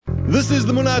This is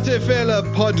the Munate Fela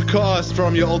podcast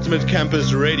from your ultimate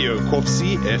campus radio,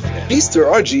 Kopsi FM. Mr.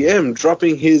 RGM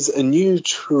dropping his new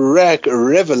track,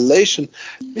 Revelation.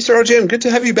 Mr. RGM, good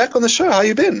to have you back on the show. How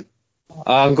you been?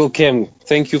 Uncle Kim,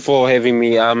 thank you for having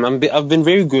me. I've been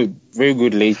very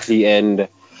good lately, and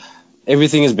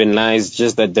everything has been nice.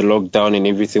 Just that the lockdown and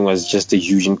everything was just a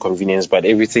huge inconvenience, but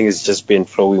everything has just been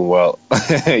flowing well.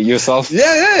 Yourself?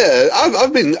 Yeah.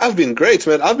 I've been great,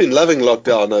 man. I've been loving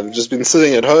lockdown. I've just been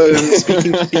sitting at home,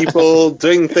 speaking to people,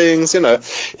 doing things, here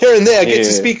and there. I get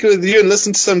to speak with you and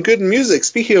listen to some good music.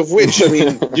 Speaking of which, I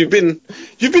mean, you've been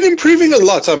improving a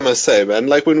lot, I must say, man.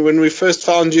 Like when we first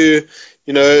found you,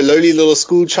 lowly little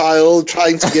school child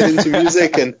trying to get into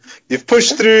music, and you've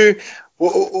pushed through.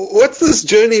 What's this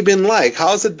journey been like?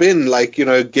 How's it been like,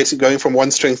 going from one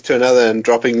strength to another and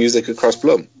dropping music across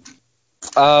Bloem?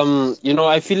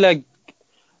 I feel like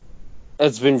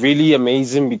it's been really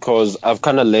amazing because I've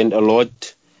kind of learned a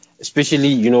lot,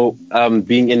 especially,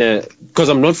 being because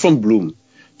I'm not from Bloem.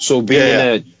 So being in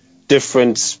a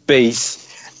different space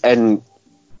and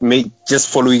just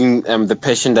following the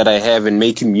passion that I have and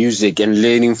making music and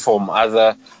learning from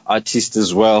other artists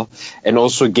as well, and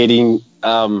also getting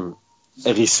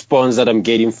a response that I'm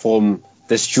getting from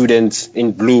the students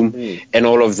in Bloem and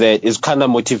all of that is kind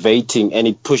of motivating, and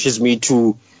it pushes me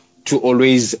to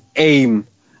always aim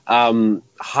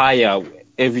higher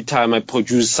every time I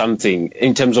produce something,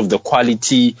 in terms of the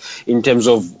quality, in terms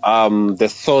of the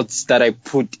thoughts that I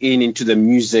put into the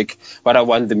music, what I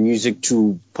want the music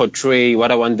to portray,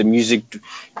 what I want the music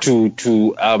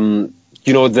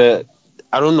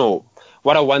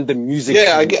what I want the music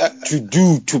to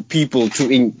do to people,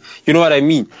 you know what I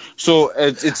mean? So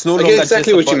it's no longer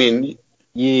exactly what you mean.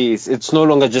 Yes, it's no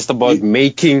longer just about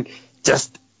making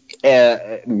just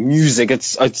music.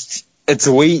 It's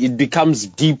a way it becomes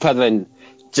deeper than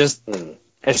just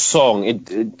a song.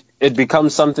 It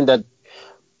becomes something that,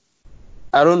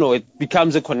 I don't know, it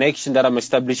becomes a connection that I'm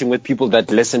establishing with people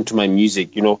that listen to my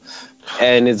music,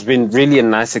 and it's been really a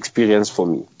nice experience for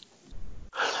me.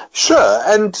 Sure.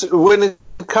 And when it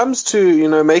comes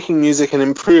to, making music and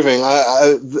improving,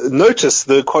 I notice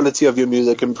the quality of your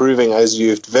music improving as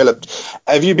you've developed.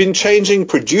 Have you been changing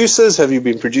producers? Have you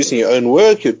been producing your own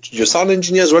work, your sound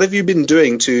engineers? What have you been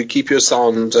doing to keep your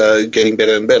sound getting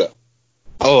better and better?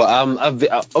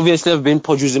 I've been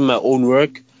producing my own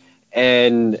work,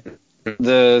 and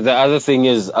the other thing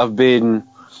is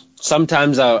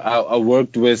sometimes I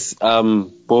worked with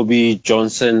Bobby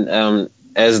Johnson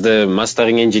as the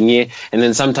mastering engineer, and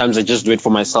then sometimes I just do it for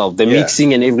myself. The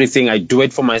mixing and everything, I do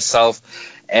it for myself,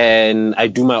 and I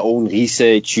do my own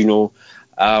research,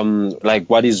 like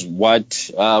what is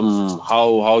what,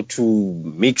 how to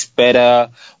mix better,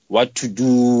 what to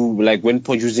do, like when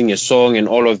producing a song and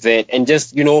all of that. And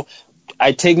just,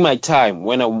 I take my time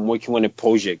when I'm working on a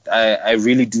project. I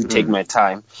really do take my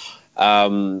time.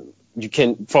 You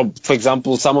can, for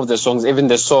example, some of the songs, even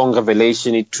the song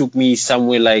Revelation, it took me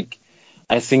somewhere like,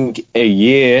 I think, a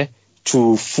year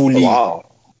to fully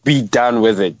be done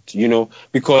with it,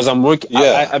 because I'm working.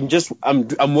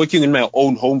 I'm working in my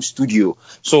own home studio.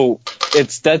 So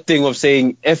it's that thing of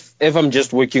saying, if I'm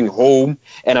just working home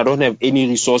and I don't have any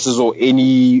resources or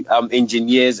any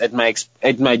engineers at my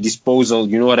disposal,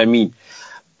 you know what I mean?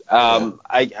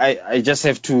 I just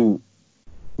have to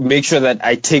make sure that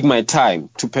I take my time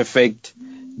to perfect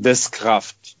this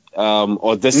craft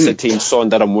or this certain song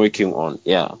that I'm working on.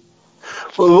 Yeah.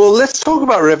 Well, let's talk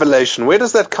about Revelation. Where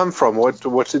does that come from?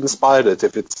 What inspired it,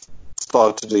 if it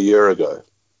started a year ago?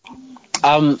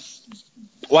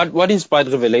 What inspired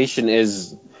Revelation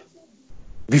is,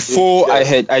 before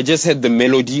I just had the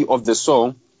melody of the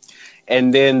song,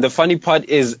 and then the funny part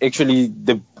is actually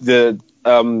the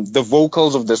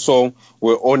vocals of the song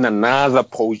were on another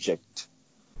project.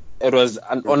 It was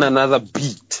on another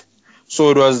beat. So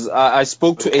it was, I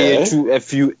spoke to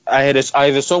AO2 I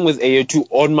have a song with AO2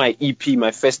 on my EP,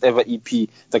 my first ever EP,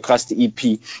 the Krusty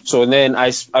EP. So then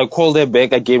I called her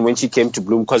back again when she came to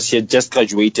Bloem, because she had just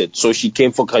graduated. So she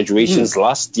came for graduations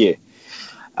last year.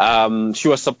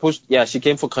 She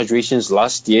came for graduations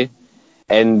last year.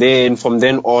 And then from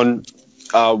then on,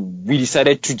 we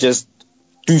decided to just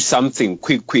do something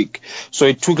quick. So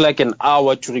it took like an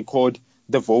hour to record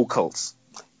the vocals.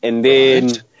 And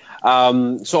then,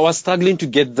 so I was struggling to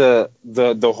get the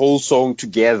whole song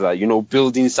together,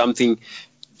 building something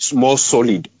more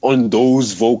solid on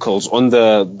those vocals, on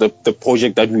the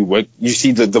project that we worked. You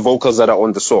see the vocals that are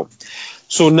on the song.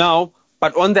 So now,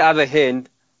 but on the other hand,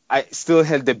 I still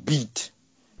had the beat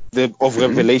of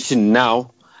Revelation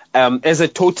now, as a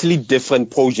totally different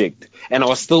project. And I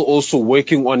was still also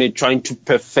working on it, trying to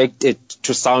perfect it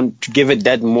to give it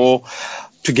that more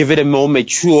to give it a more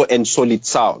mature and solid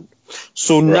sound.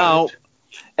 So now,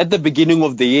 at the beginning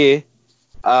of the year,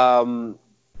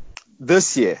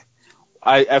 this year,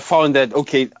 I found that,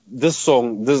 okay, this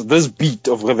song, this beat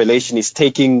of Revelation is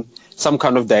taking some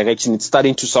kind of direction. It's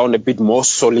starting to sound a bit more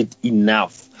solid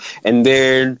enough. And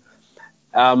then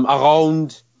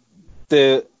around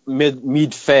the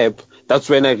mid-Feb, that's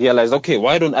when I realized, okay,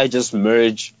 why don't I just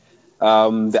merge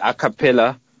the a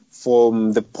cappella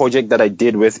from the project that I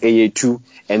did with AA2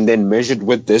 and then merge it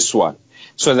with this one?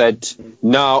 So that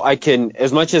now I can,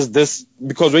 as much as this,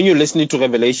 because when you're listening to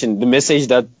Revelation, the message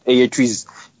that AA2 is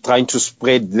trying to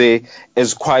spread there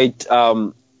is quite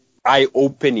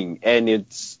eye-opening, and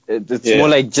it's more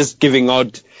like just giving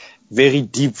out very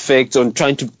deep facts on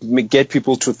trying to get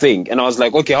people to think. And I was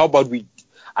like, okay, how about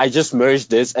I just merge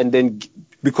this, and then,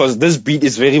 because this beat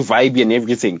is very vibey and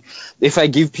everything, if I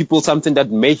give people something that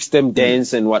makes them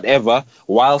dance and whatever,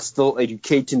 while still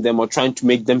educating them or trying to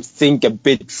make them think a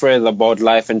bit further about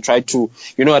life and try to,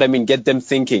 you know what I mean, get them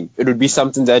thinking, it would be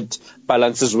something that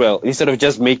balances well, instead of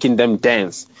just making them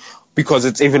dance. Because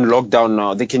it's even lockdown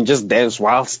now, they can just dance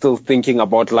while still thinking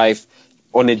about life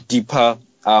on a deeper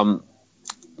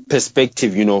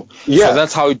perspective, you know. Yeah. So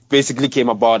that's how it basically came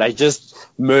about. I just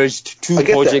merged two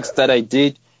projects that I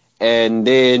did, and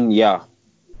then, yeah.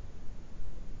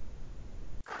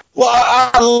 Well,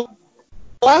 I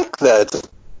like that.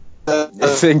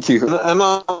 Thank you. And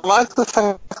I like the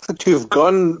fact that you've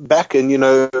gone back and, you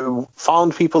know,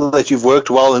 found people that you've worked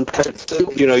well and,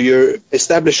 you know, you're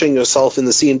establishing yourself in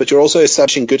the scene, but you're also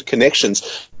establishing good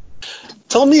connections.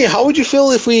 Tell me, how would you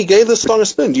feel if we gave this song a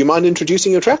spin? Do you mind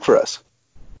introducing your track for us?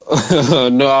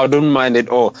 No, I don't mind at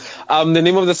all. The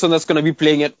name of the song that's going to be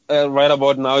playing it right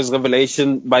about now is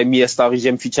Revelation by Mia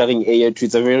Starigem featuring AA2.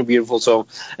 It's a very beautiful song,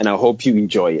 and I hope you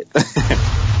enjoy it. Ladies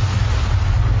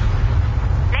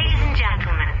and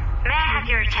gentlemen, may I have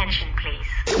your attention, please?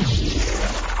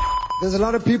 There's a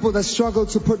lot of people that struggle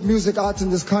to put music out in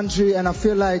this country, and I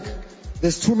feel like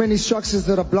there's too many structures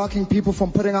that are blocking people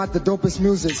from putting out the dopest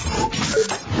music.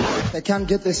 They can't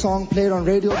get their song played on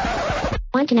radio.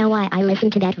 Want to know why I listen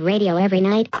to that radio every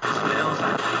night?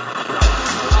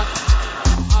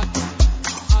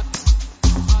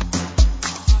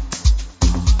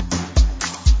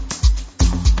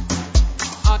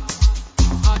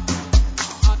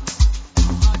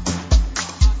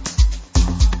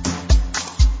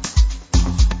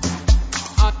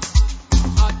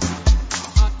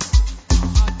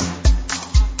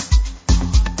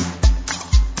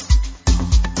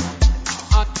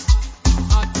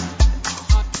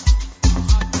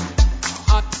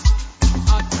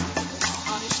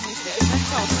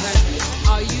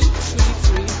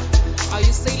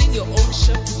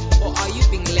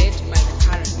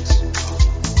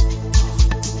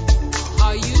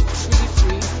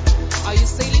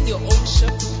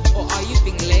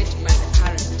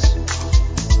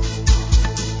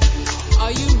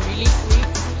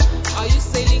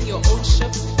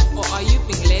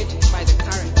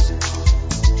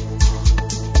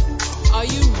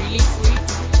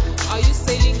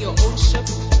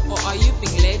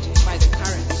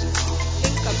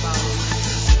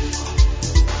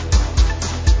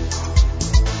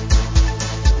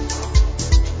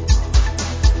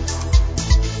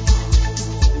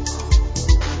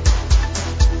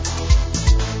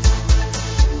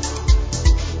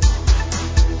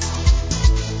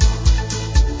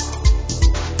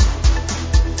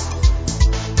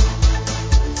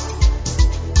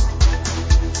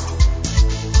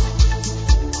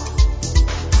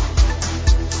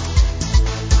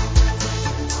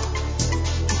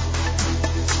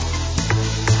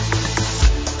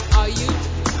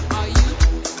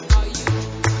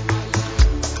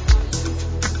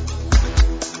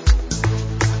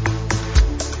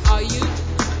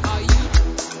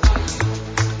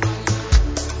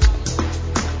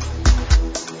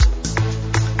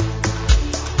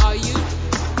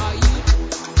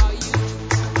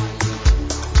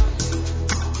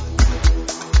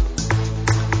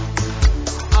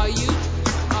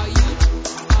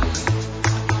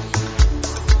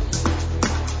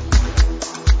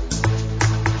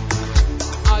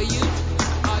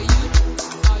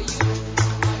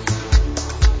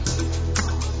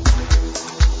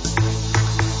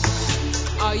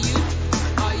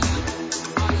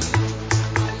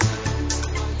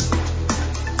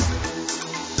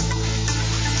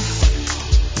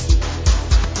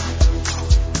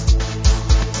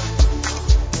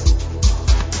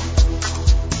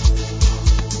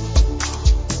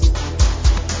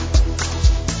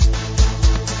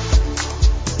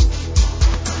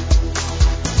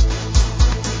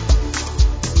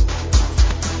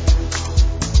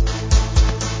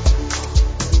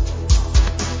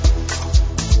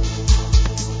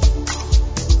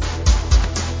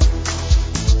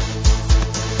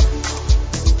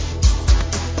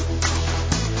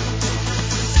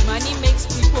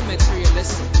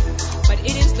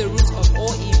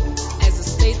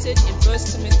 stated in 1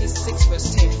 Timothy 6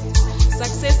 verse 10.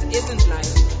 Success isn't life.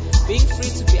 Being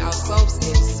free to be ourselves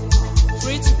is.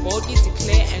 Free to boldly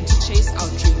declare and to chase our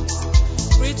dreams.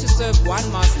 Free to serve one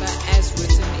master as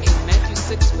written in Matthew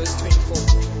 6 verse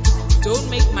 24. Don't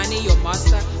make money your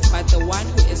master, but the one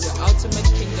who is your ultimate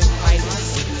kingdom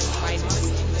finance.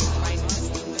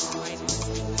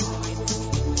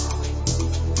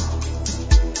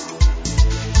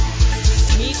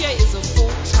 Media is a fool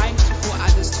trying to fool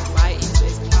others to buy into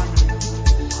his plan.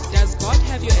 Does God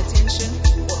have your attention,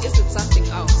 or is it something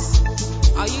else?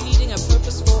 Are you leading a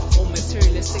purposeful or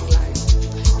materialistic life?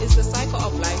 Is the cycle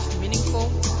of life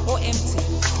meaningful or empty?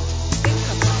 Think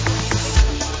about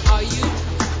it. Are you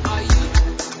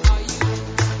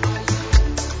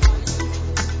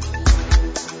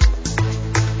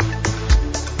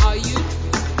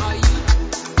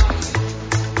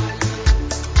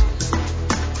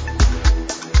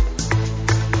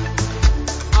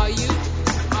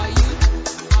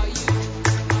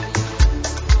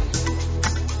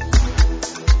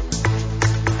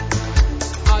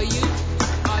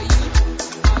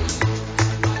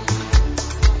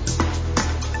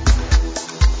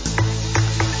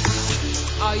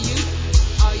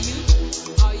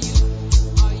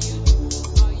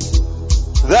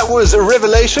That was a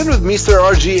revelation with Mr.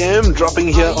 RGM dropping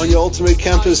here on your Ultimate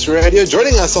Campus Radio.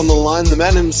 Joining us on the line, the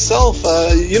man himself.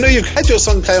 You've had your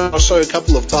song play on our show a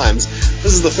couple of times.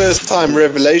 This is the first time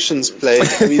Revelations played.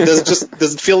 I mean, does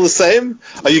it feel the same?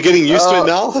 Are you getting used to it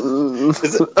now?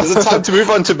 Is it time to move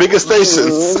on to bigger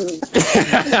stations?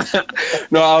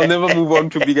 No, I'll never move on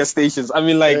to bigger stations. I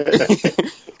mean, like,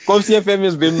 Kwapsi FM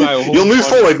has been my home. You'll move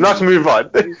forward, not move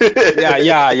on.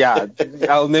 Yeah.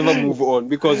 I'll never move on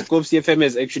because Kwapsi FM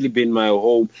has actually been my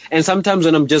home. And sometimes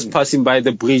when I'm just passing by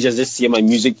the bridge, I just hear my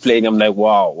music playing. I'm like,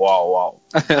 wow.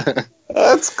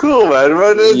 That's cool, man.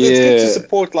 It's good to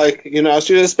support,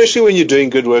 especially when you're doing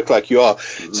good work like you are.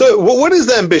 So, what is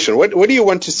the ambition? What do you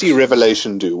want to see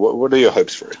Revelation do? What are your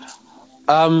hopes for it?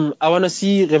 I want to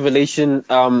see Revelation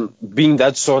being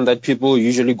that song that people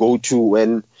usually go to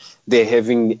when they're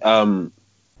having, when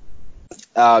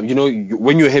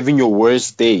you're having your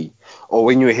worst day, or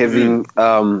when you're having,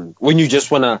 when you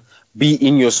just want to be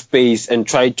in your space and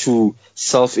try to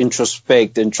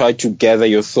self-introspect and try to gather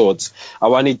your thoughts. I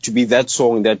want it to be that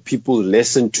song that people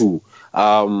listen to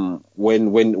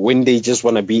when they just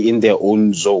want to be in their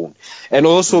own zone, and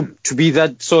also to be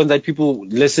that song that people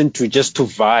listen to just to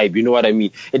vibe. You know what I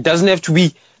mean? It doesn't have to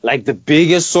be like the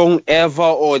biggest song ever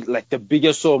or like the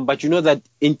biggest song, but you know that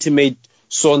intimate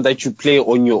song that you play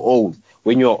on your own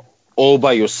when you're all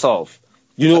by yourself.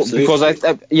 You know, absolutely. Because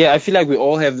I feel like we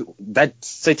all have that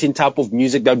certain type of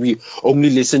music that we only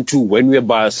listen to when we're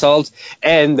by ourselves,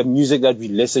 and the music that we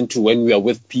listen to when we are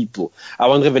with people. I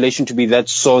want Revelation to be that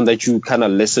song that you kind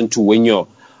of listen to when you're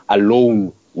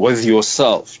alone with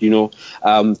yourself, to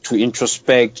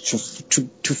introspect,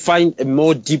 to find a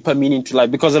more deeper meaning to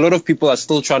life, because a lot of people are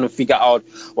still trying to figure out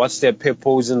what's their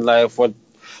purpose in life, what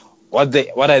are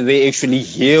they actually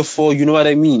here for, you know what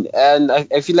I mean? And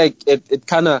I feel like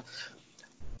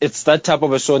it's that type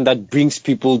of a song that brings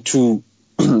people to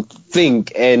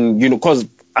think, and because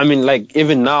I mean, like,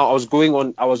 even now I was going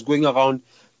around,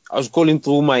 I was calling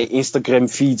through my Instagram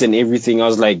feeds and everything. I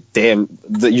was like, damn,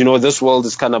 this world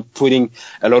is kind of putting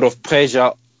a lot of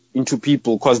pressure into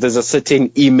people, because there's a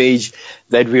certain image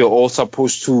that we are all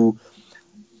supposed to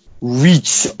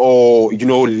reach or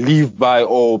live by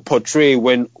or portray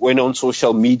when on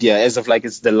social media, as of like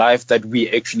it's the life that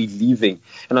we're actually living.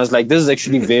 And I was like, this is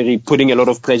actually very putting a lot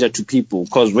of pressure to people,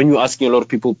 because when you're asking a lot of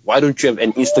people, why don't you have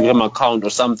an Instagram account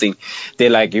or something, they're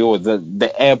like,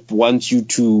 the app wants you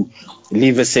to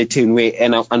live a certain way,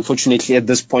 and unfortunately at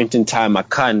this point in time I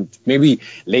can't. Maybe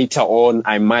later on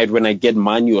I might, when I get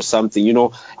money or something.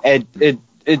 It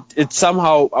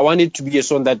somehow, I want it to be a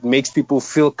song that makes people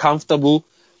feel comfortable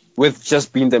with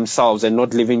just being themselves and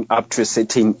not living up to a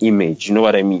certain image. You know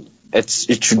what I mean? It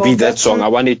should be that song. I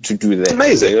want it to do that.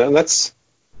 Amazing.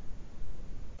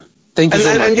 Thank you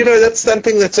so much. And that's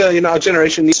something that our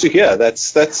generation needs to hear.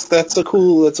 That's a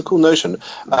cool notion.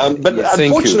 But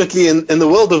unfortunately, in the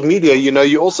world of media,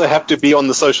 you also have to be on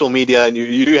the social media, and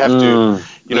you do have to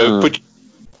put.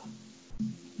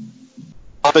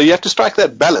 So you have to strike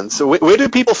that balance. So where do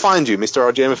people find you, Mr.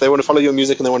 RGM, if they want to follow your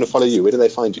music and they want to follow you? Where do they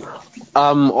find you?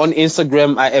 On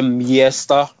Instagram, I am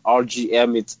Miester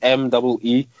RGM. It's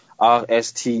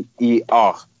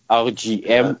MEERSTER.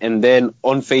 RGM, and then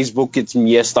on Facebook it's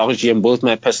Miesta RGM, both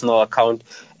my personal account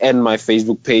and my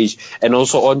Facebook page, and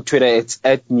also on Twitter it's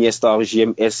at Miesta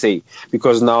RGM SA,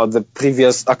 because now the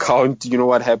previous account, you know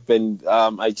what happened,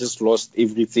 I just lost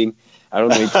everything. I don't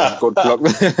know if it got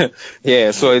blocked.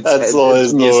 Yeah, so that's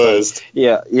always the worst.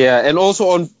 Yeah, and also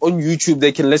on YouTube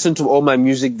they can listen to all my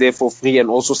music there for free, and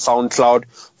also SoundCloud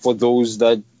for those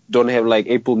that don't have like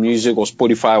Apple Music or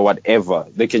Spotify or whatever.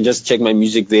 They can just check my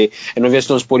music there. And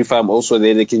obviously on Spotify I'm also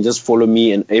there. They can just follow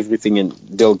me and everything, and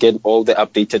they'll get all the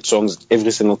updated songs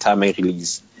every single time I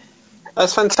release.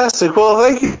 That's fantastic. Well,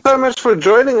 thank you so much for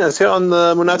joining us here on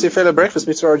the Monate Fela Breakfast,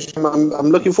 Mr. RGM.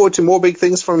 I'm looking forward to more big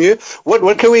things from you.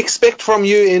 What can we expect from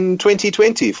you in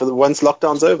 2020 for once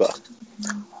lockdown's over?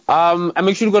 I'm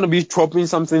actually going to be dropping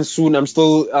something soon. I'm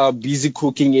still busy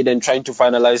cooking it and trying to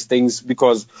finalize things,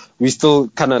 because we're still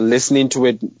kind of listening to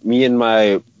it, me and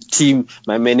my team,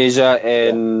 my manager,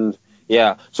 and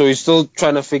so we're still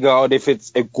trying to figure out if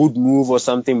it's a good move or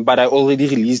something. But I already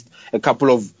released a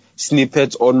couple of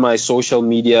snippets on my social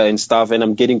media and stuff, and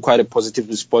I'm getting quite a positive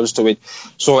response to it.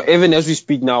 So even as we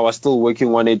speak now, I'm still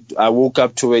working on it. I woke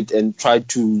up to it and tried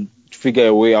to figure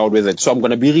a way out with it. So I'm going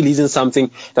to be releasing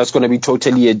something that's going to be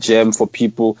totally a gem for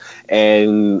people,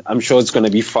 and I'm sure it's going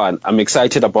to be fun. I'm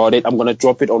excited about it. I'm going to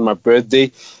drop it on my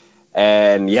birthday,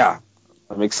 and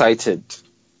I'm excited.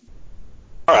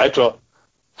 All right, well,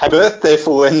 happy birthday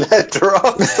for when that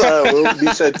drops. We'll be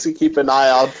sure to keep an eye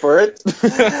out for it.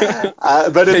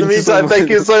 But in the meantime, thank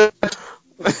you so much.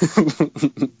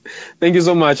 Thank you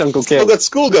so much, Uncle Kev. I've got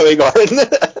school going on.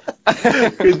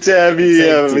 Good to have you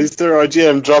here, Mr.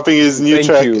 RGM, dropping his new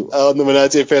track on the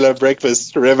Monate Fela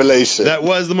Breakfast Revelation. That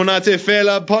was the Monate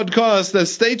Fela podcast.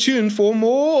 Stay tuned for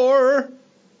more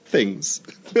things.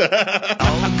 All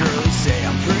the girls say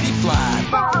I'm